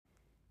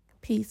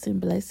Peace and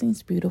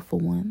blessings, beautiful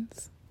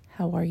ones.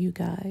 How are you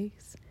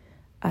guys?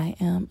 I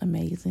am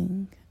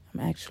amazing. I'm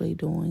actually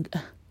doing.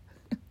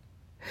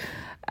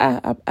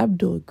 I'm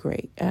doing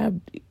great.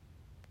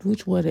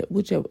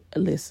 Whichever.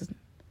 Listen,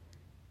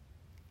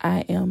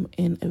 I am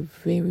in a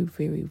very,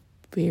 very,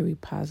 very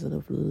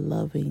positive,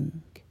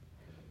 loving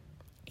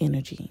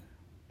energy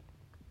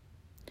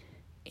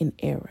in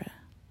era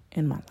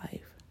in my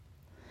life.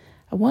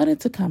 I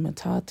wanted to come and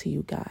talk to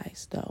you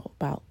guys though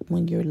about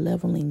when you're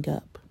leveling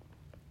up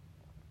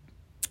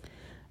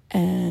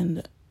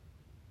and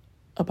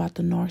about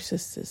the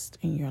narcissist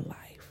in your life.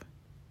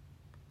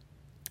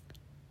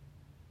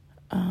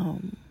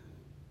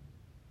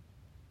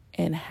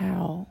 And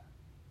how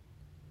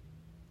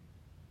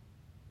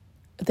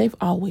they've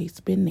always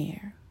been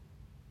there,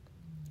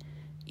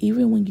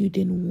 even when you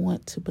didn't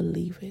want to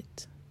believe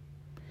it,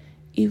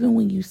 even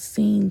when you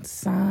seen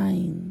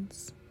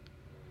signs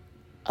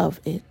of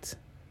it,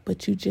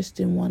 but you just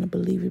didn't want to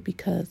believe it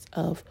because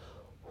of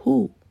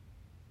who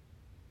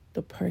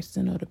the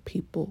person or the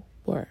people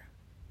were.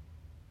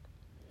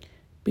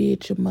 Be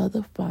it your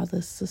mother,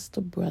 father,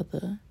 sister,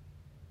 brother,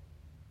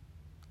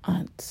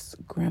 aunts,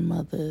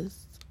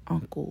 grandmothers,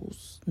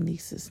 uncles,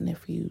 nieces,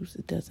 nephews,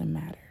 it doesn't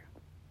matter.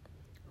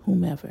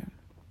 Whomever.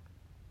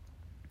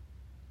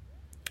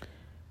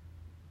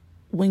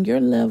 When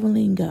you're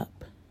leveling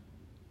up,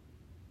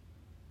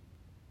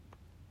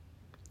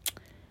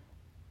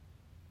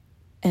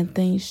 and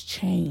things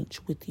change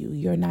with you,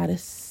 you're not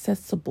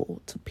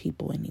accessible to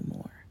people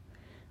anymore.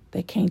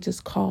 They can't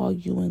just call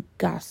you and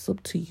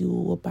gossip to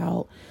you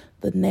about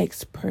the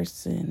next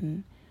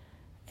person,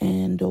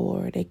 and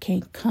or they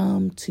can't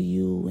come to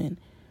you and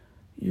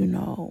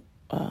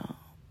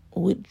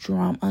with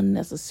drama,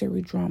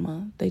 unnecessary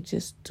drama. They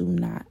just do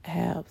not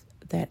have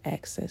that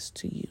access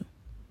to you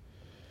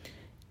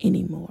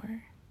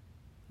anymore.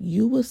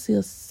 You will see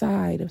a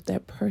side of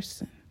that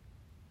person.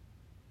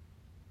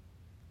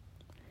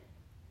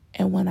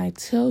 And when I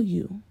tell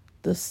you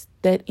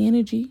that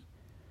energy,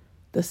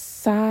 the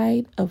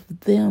side of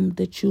them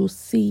that you'll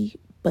see,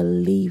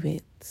 believe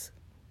it.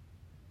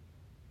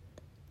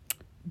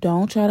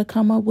 Don't try to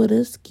come up with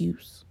an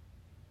excuse.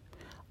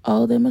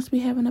 Oh, they must be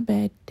having a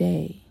bad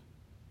day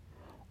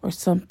or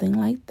something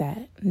like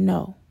that.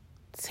 No,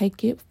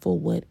 take it for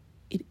what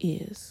it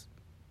is.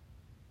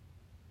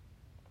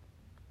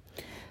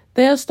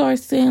 They'll start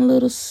saying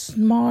little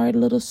smart,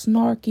 little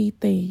snarky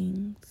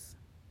things,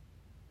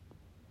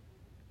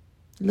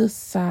 little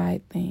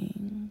side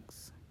things.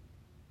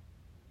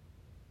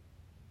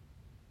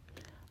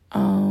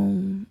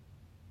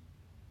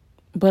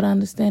 But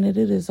understand that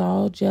it is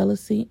all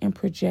jealousy and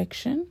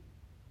projection.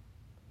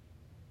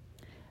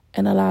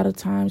 And a lot of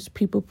times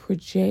people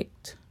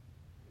project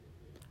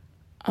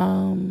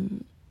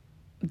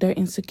their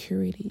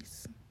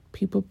insecurities.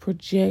 People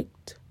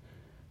project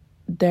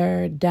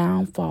their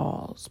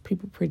downfalls.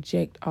 People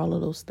project all of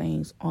those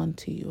things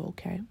onto you,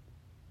 okay?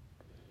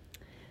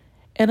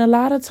 And a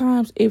lot of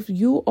times if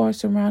you're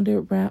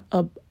surrounded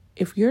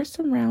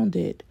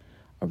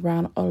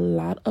around a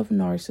lot of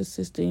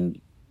narcissists,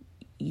 then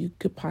you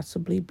could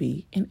possibly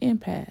be an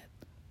empath.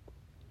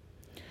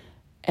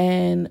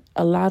 And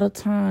a lot of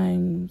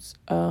times,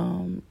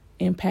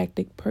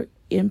 impacted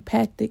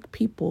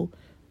people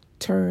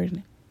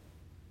turn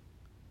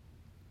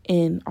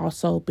and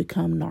also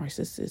become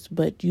narcissists,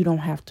 but you don't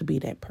have to be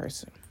that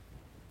person.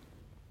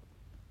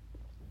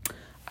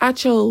 I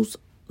chose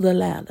the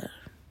latter.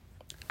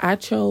 I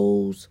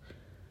chose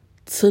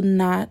to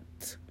not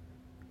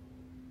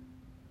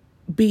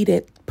be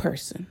that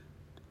person.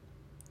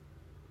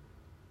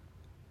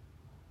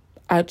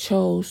 I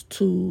chose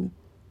to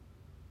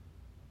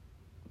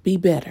be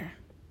better.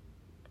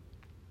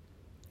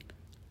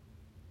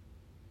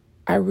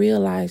 I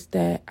realized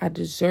that I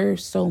deserve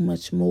so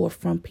much more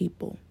from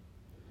people.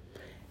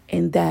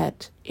 And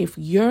that if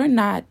you're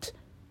not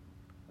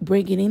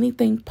bringing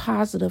anything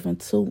positive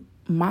into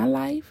my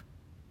life,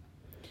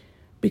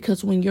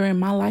 because when you're in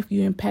my life,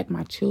 you impact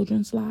my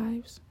children's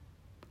lives.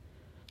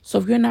 So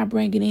if you're not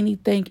bringing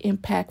anything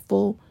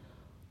impactful,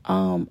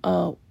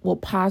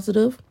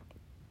 positive,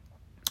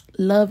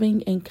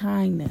 loving, and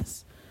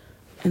kindness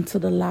into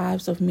the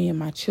lives of me and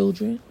my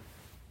children,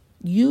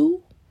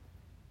 you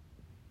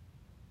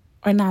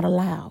are not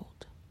allowed.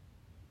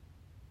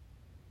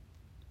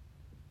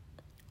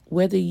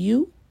 Whether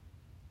you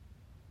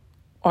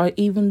or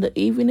even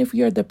if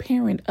you're the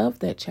parent of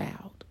that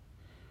child,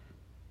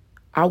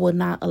 I will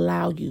not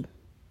allow you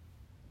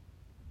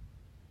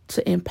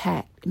to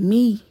impact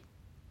me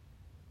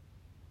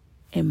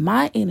and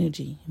my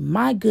energy,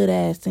 my good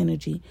ass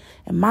energy,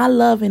 and my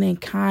loving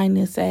and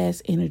kindness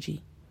ass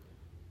energy.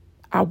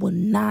 I will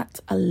not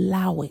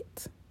allow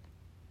it.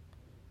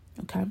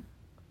 Okay?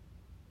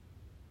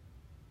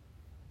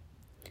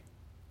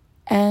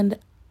 And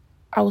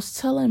I was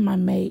telling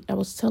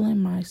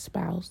my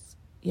spouse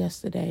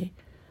yesterday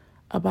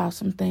about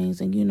some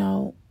things,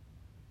 and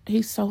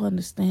he's so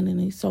understanding,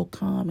 he's so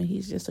calm, and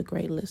he's just a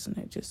great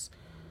listener. Just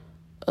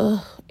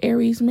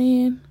Aries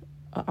men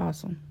are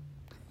awesome.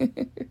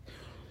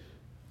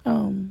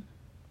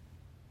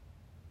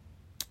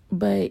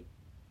 But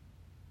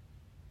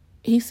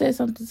he said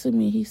something to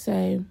me. He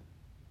said,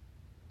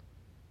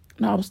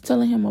 and I was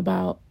telling him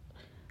about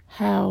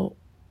how,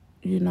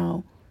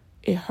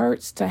 it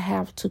hurts to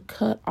have to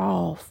cut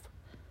off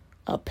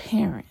a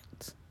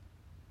parent.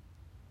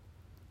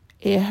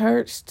 It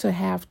hurts to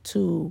have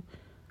to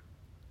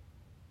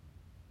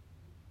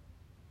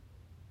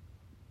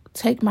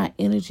take my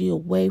energy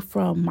away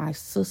from my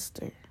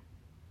sister,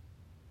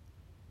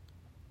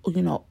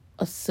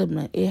 a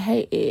sibling.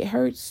 It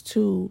hurts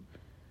to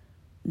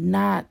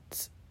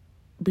not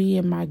be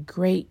in my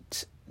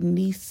great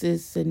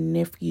nieces and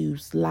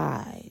nephews'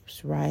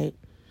 lives, right?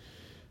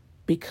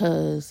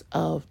 Because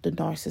of the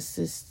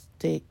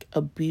narcissistic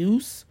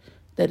abuse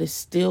that is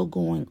still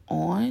going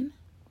on.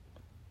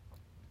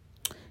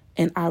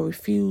 And I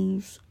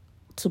refuse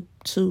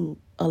to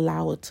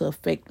allow it to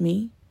affect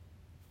me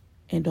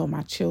and on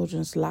my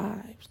children's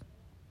lives.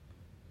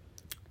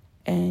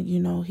 And,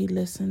 he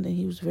listened and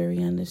he was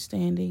very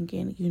understanding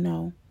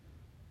and,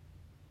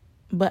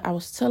 but I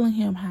was telling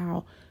him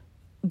how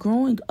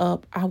growing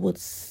up, I would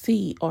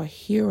see or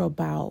hear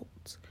about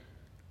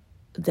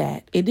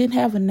that. It didn't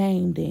have a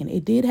name then.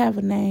 It did have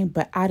a name,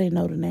 but I didn't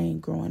know the name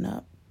growing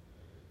up.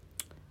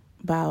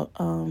 About,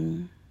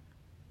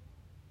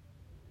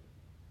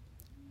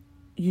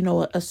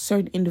 a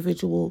certain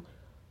individual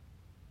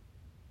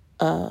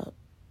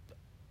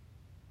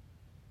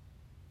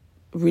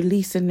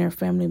releasing their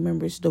family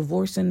members,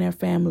 divorcing their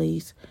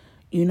families,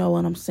 you know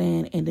what I'm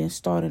saying, and then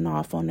starting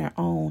off on their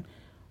own,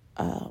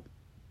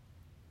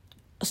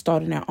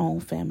 starting their own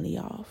family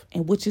off,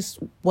 and which is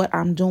what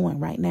I'm doing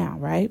right now,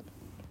 right?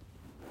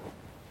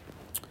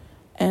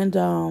 And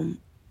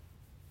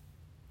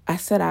I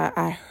said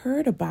I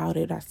heard about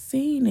it, I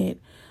seen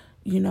it,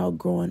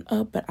 growing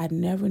up, but I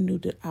never knew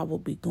that I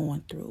would be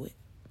going through it.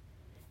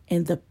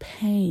 And the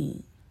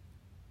pain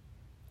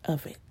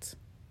of it,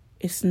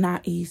 it's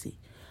not easy.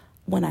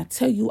 When I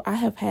tell you, I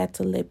have had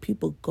to let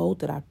people go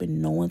that I've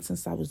been knowing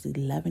since I was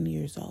 11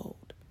 years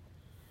old.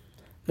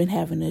 Been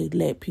having to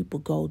let people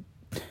go.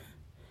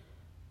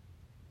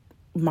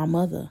 My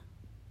mother,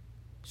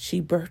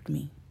 she birthed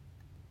me.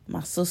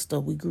 My sister,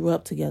 we grew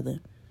up together.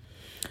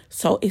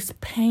 So it's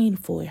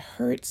painful. It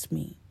hurts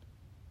me.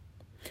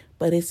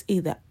 But it's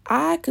either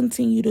I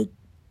continue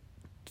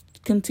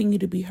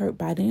to be hurt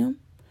by them,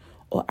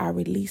 or I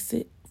release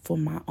it for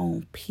my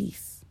own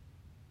peace.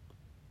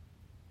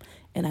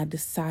 And I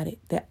decided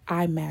that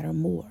I matter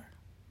more.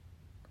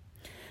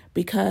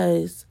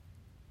 Because,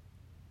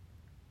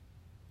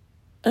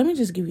 let me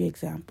just give you an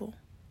example.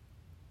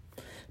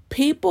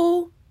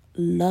 People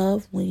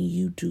love when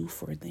you do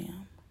for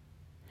them.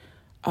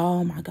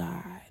 Oh my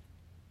God.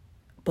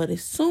 But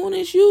as soon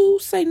as you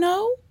say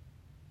no,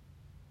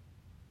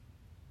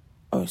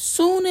 or as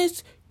soon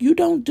as you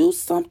don't do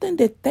something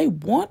that they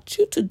want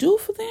you to do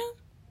for them,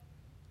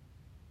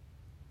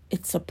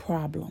 it's a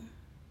problem.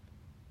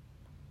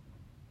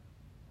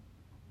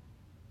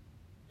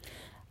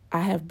 I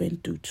have been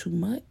through too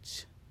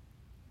much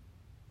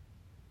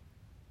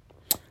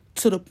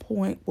to the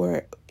point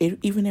where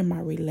even in my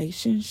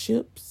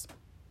relationships,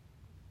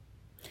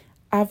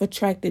 I've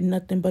attracted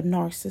nothing but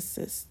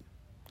narcissists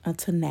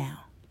until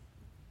now.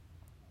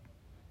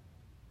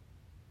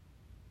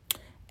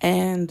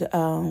 And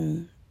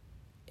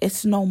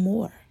it's no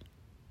more.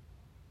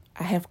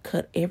 I have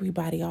cut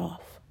everybody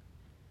off.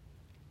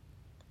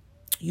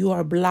 You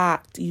are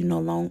blocked. You no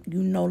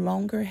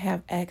longer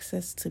have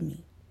access to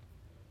me.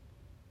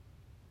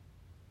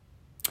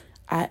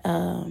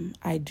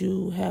 I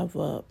do have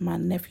my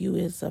nephew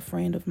is a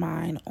friend of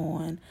mine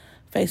on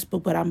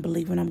Facebook, but I'm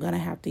believing I'm gonna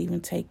have to even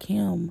take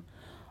him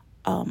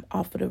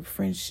off of the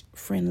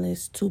friend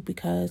list too,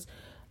 because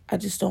I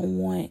just don't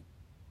want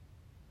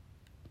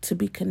to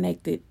be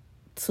connected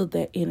to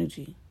that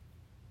energy.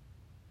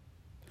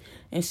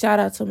 And shout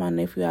out to my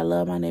nephew. I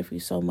love my nephew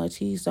so much.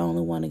 He's the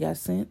only one that got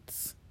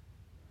sense.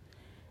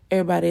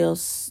 Everybody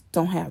else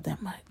don't have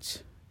that much,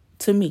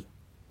 to me.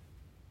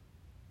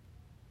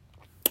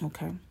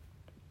 Okay.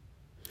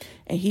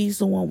 And he's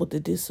the one with the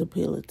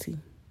disability.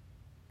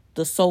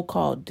 The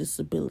so-called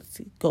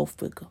disability. Go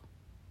figure.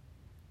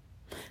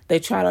 They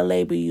try to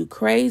label you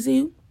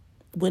crazy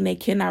when they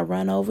cannot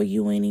run over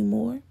you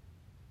anymore.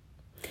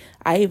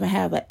 I even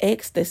have an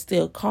ex that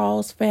still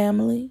calls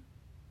family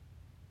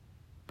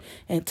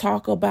and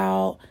talk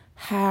about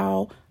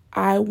how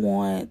I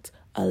want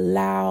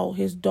allow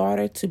his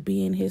daughter to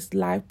be in his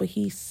life, but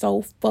he's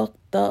so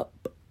fucked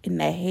up in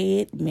the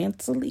head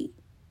mentally.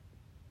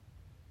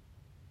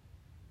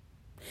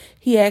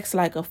 He acts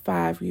like a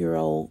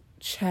 5-year-old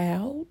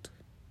child.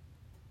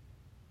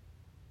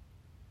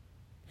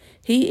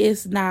 He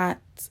is not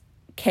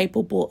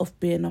capable of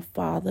being a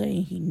father,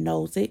 and he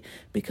knows it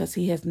because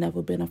he has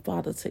never been a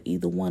father to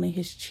either one of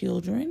his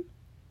children.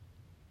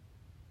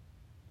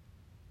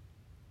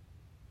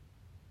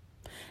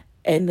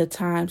 And the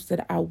times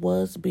that I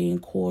was being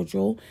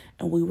cordial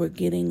and we were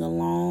getting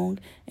along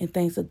and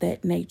things of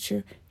that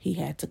nature, he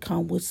had to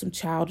come with some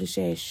childish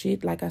ass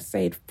shit. Like I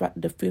said,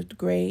 the 5th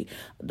grade,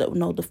 the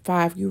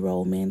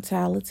 5-year-old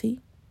mentality.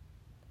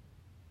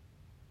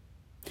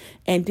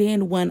 And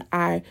then when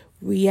I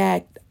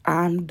react,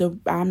 I'm the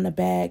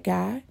bad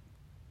guy.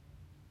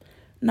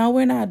 No,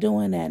 we're not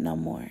doing that no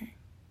more.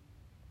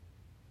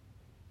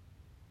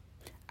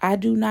 I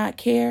do not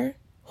care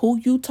who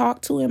you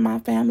talk to in my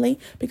family,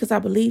 because I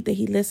believe that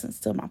he listens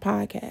to my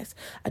podcast.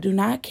 I do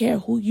not care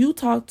who you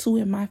talk to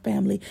in my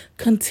family.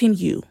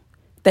 Continue.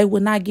 They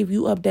will not give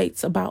you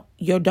updates about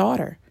your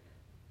daughter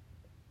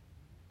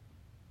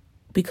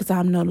because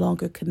I'm no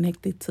longer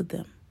connected to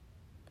them.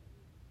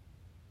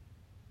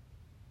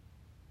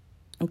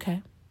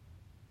 Okay?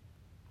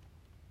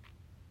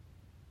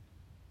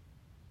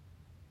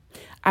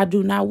 I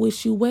do not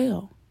wish you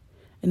well.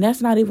 And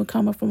that's not even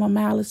coming from a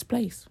malice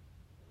place.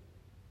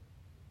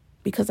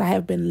 Because I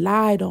have been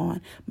lied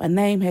on. My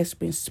name has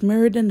been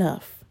smeared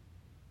enough.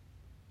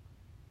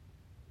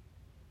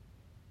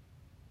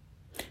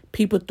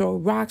 People throw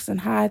rocks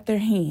and hide their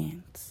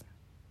hands.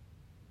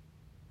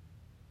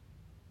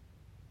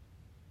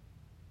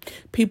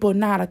 People are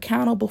not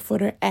accountable for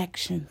their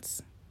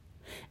actions.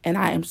 And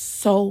I am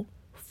so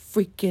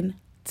freaking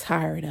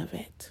tired of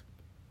it.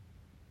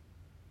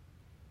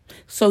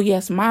 So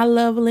yes, my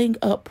leveling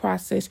up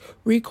process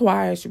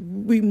requires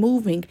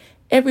removing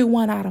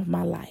everyone out of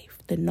my life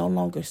that no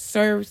longer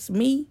serves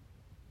me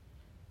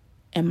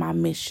and my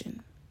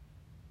mission.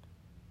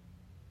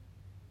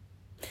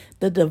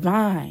 The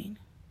divine,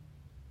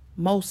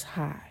 most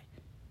high,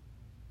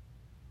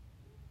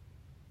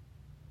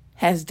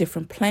 has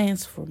different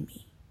plans for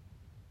me.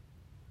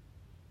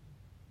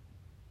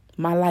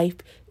 My life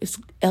is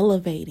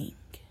elevating.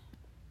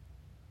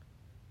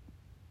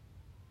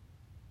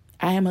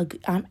 I'm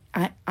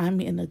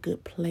in a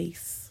good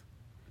place.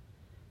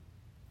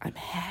 I'm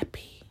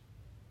happy.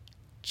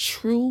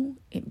 True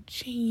and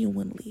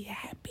genuinely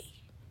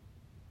happy.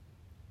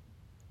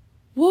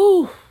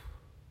 Woo!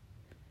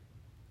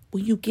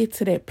 When you get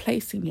to that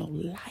place in your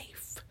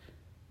life,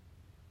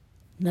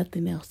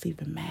 nothing else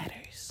even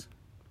matters.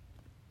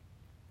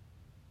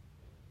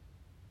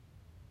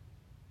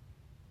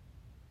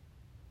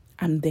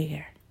 I'm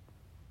there.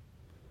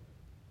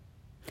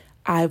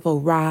 I've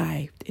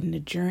arrived, and the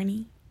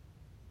journey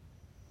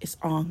is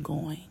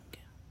ongoing.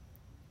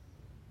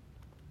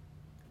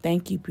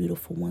 Thank you,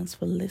 beautiful ones,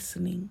 for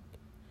listening.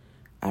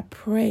 I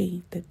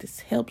pray that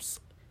this helps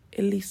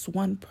at least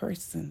one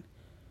person,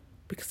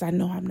 because I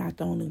know I'm not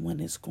the only one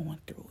that's going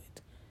through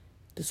it.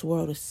 This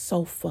world is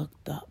so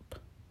fucked up.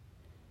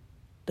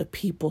 The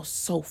people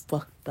so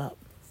fucked up.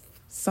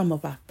 Some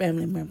of our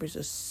family members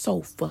are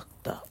so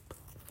fucked up.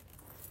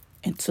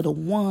 And to the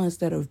ones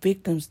that are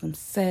victims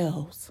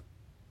themselves,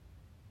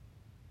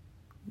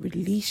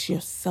 release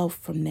yourself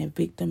from that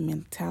victim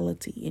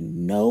mentality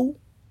and know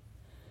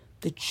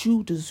that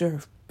you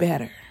deserve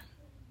better.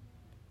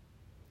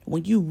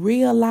 When you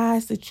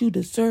realize that you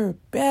deserve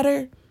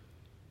better,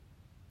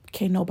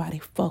 can't nobody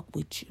fuck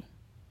with you.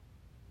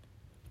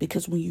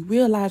 Because when you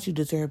realize you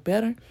deserve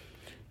better,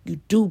 you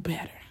do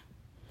better.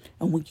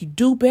 And when you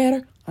do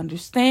better,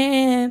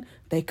 understand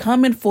they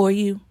coming for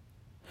you.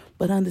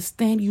 But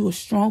understand you are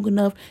strong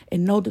enough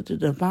and know that the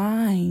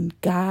divine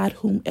God,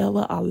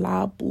 whomever,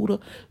 Allah, Buddha,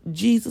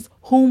 Jesus,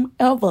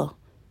 whomever,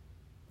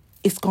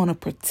 is going to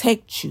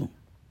protect you.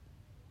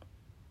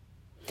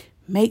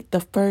 Make the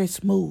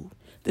first move.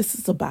 This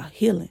is about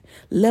healing.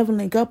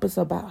 Leveling up is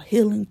about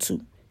healing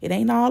too. It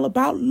ain't all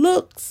about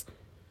looks.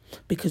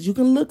 Because you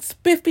can look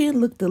spiffy and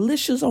look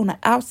delicious on the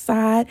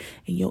outside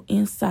and your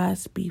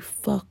insides be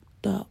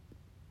fucked up.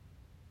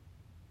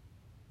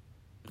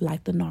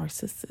 Like the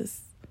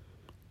narcissist.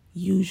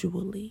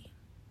 Usually.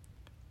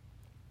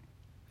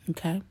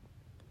 Okay?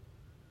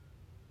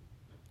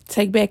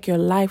 Take back your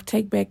life.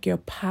 Take back your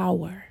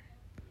power.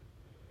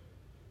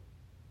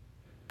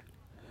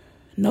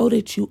 Know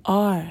that you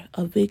are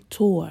a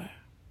victor.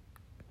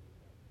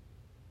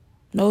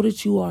 Know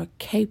that you are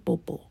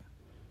capable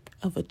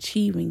of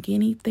achieving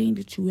anything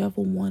that you ever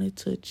wanted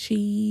to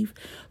achieve.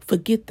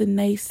 Forget the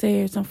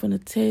naysayers. I'm going to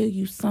tell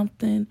you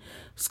something.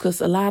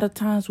 Because a lot of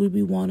times we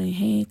be wanting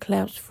hand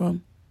claps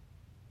from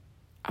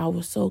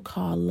our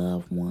so-called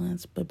loved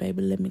ones. But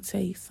baby, let me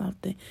tell you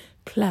something.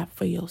 Clap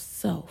for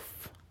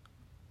yourself.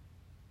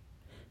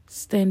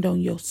 Stand on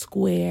your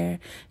square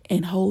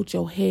and hold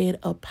your head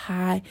up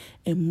high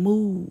and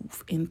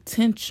move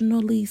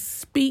intentionally.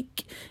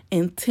 Speak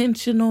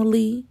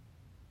intentionally.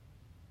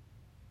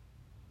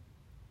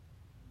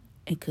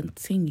 And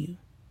continue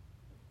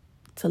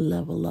to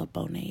level up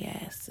on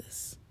their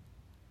asses.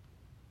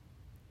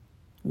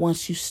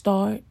 Once you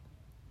start,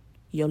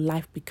 your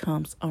life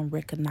becomes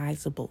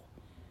unrecognizable.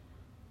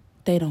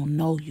 They don't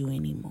know you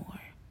anymore.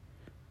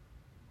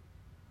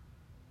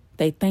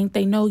 They think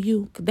they know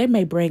you. They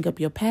may bring up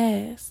your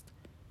past.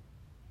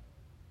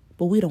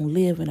 But we don't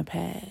live in the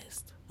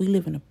past. We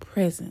live in the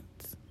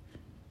present.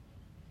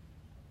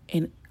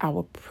 And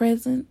our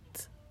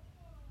present,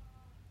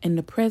 and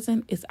the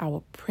present is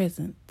our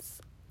presence.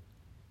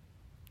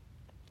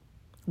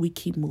 We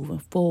keep moving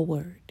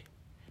forward.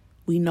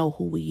 We know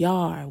who we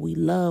are. We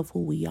love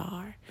who we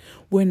are.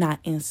 We're not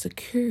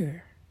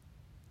insecure.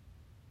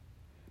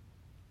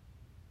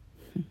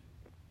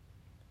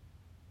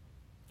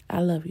 I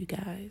love you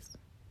guys.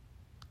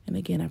 And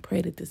again, I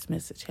pray that this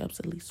message helps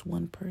at least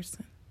one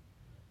person.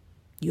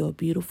 You are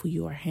beautiful.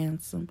 You are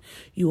handsome.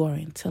 You are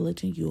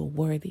intelligent. You are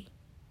worthy.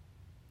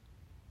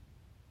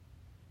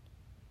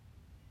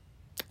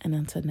 And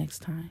until next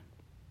time,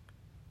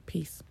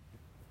 peace.